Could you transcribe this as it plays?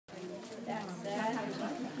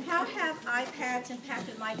How have iPads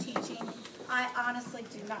impacted my teaching? I honestly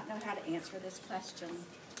do not know how to answer this question.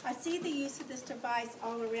 I see the use of this device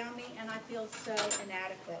all around me and I feel so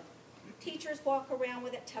inadequate. Teachers walk around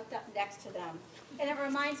with it tucked up next to them. And it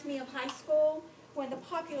reminds me of high school when the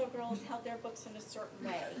popular girls held their books in a certain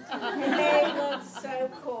way. And they looked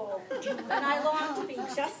so cool. And I long to be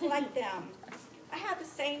just like them. I have the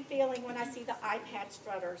same feeling when I see the iPad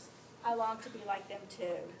strutters. I long to be like them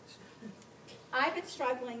too. I've been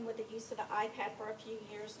struggling with the use of the iPad for a few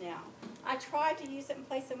years now. I tried to use it in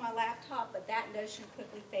place of my laptop, but that notion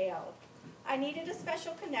quickly failed. I needed a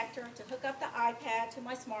special connector to hook up the iPad to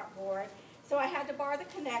my smartboard, so I had to borrow the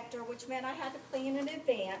connector, which meant I had to plan in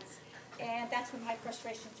advance, and that's when my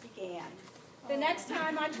frustrations began. The next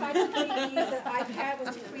time I tried to use the iPad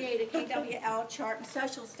was to create a KWL chart in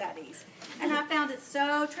social studies, and I found it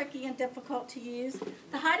so tricky and difficult to use.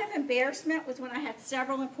 The height of embarrassment was when I had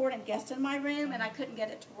several important guests in my room and I couldn't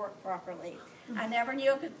get it to work properly. I never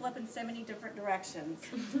knew it could flip in so many different directions.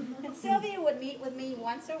 And Sylvia would meet with me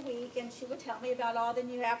once a week and she would tell me about all the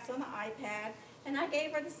new apps on the iPad, and I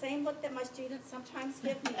gave her the same look that my students sometimes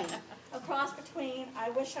give me, a cross between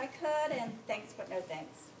I wish I could and thanks but no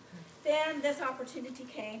thanks. Then this opportunity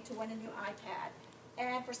came to win a new iPad,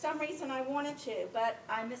 and for some reason I wanted to, but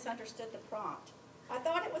I misunderstood the prompt. I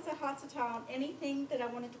thought it was a Hatzatah on anything that I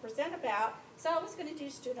wanted to present about, so I was going to do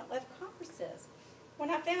student-led conferences. When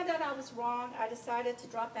I found out I was wrong, I decided to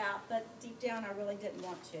drop out, but deep down I really didn't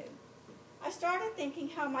want to. I started thinking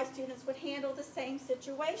how my students would handle the same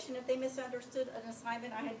situation if they misunderstood an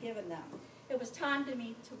assignment I had given them. It was time for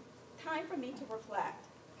me to reflect.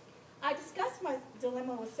 I discussed my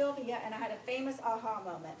dilemma with Sylvia, and I had a famous aha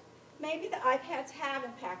moment. Maybe the iPads have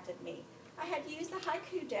impacted me. I had used the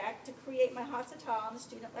haiku deck to create my Hatzatah on the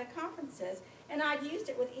student-led conferences, and I'd used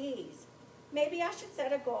it with ease. Maybe I should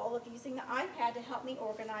set a goal of using the iPad to help me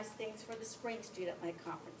organize things for the spring student-led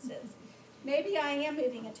conferences. Maybe I am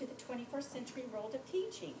moving into the 21st century world of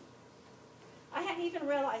teaching. I hadn't even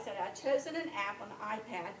realized that I'd chosen an app on the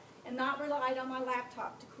iPad and not relied on my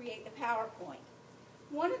laptop to create the PowerPoint.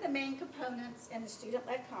 One of the main components in the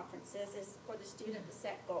student-led conferences is for the student to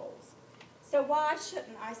set goals. So why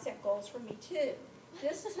shouldn't I set goals for me too?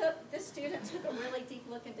 This student took a really deep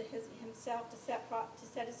look into himself to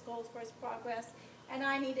set his goals for his progress, and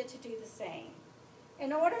I needed to do the same.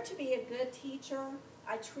 In order to be a good teacher,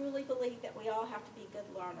 I truly believe that we all have to be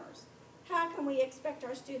good learners. How can we expect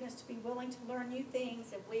our students to be willing to learn new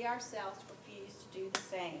things if we ourselves refuse to do the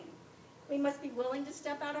same? We must be willing to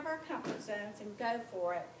step out of our comfort zones and go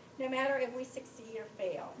for it, no matter if we succeed or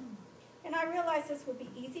fail. And I realized this would be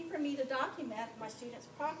easy for me to document my students'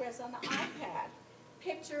 progress on the iPad.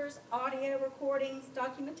 Pictures, audio recordings,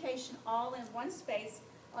 documentation, all in one space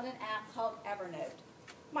on an app called Evernote.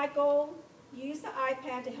 My goal, use the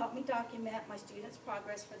iPad to help me document my students'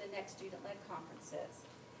 progress for the next student-led conferences.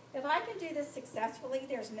 If I can do this successfully,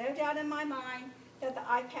 there's no doubt in my mind that the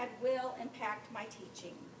iPad will impact my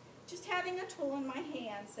teaching. Just having a tool in my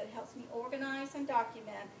hands that helps me organize and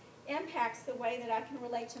document impacts the way that I can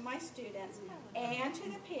relate to my students and to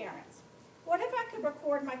the parents. What if I could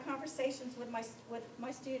record my conversations with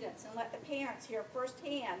my students and let the parents hear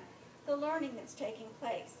firsthand the learning that's taking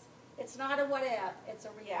place? It's not a what if, it's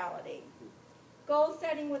a reality. Goal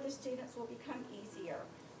setting with the students will become easier.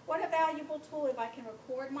 What a valuable tool if I can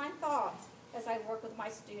record my thoughts as I work with my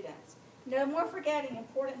students. No more forgetting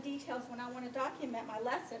important details when I want to document my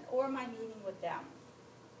lesson or my meeting with them.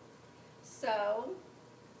 So,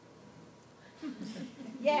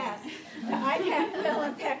 yes, the iPad will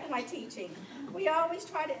impact my teaching. We always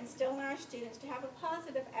try to instill in our students to have a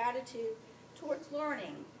positive attitude towards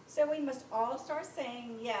learning, so we must all start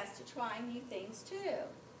saying yes to trying new things too.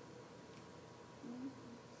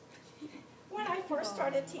 When I first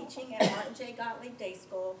started teaching at Martin J. Gottlieb Day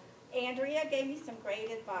School, Andrea gave me some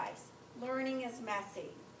great advice. Learning is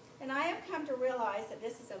messy. And I have come to realize that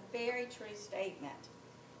this is a very true statement.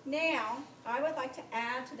 Now, I would like to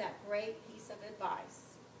add to that great piece of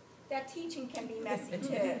advice that teaching can be messy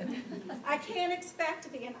too. I can't expect to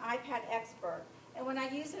be an iPad expert, and when I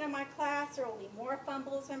use it in my class, there will be more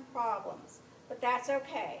fumbles and problems, but that's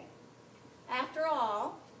okay. After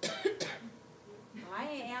all,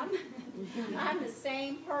 I'm the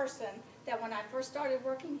same person that when I first started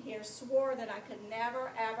working here swore that I could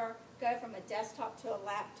never ever go from a desktop to a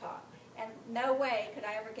laptop, and no way could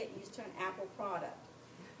I ever get used to an Apple product.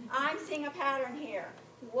 I'm seeing a pattern here.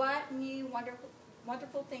 What new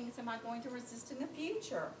wonderful things am I going to resist in the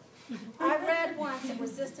future? I read once that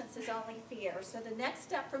resistance is only fear, so the next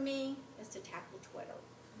step for me is to tackle Twitter.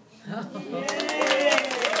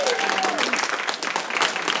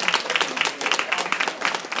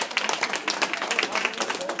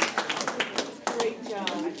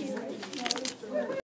 you.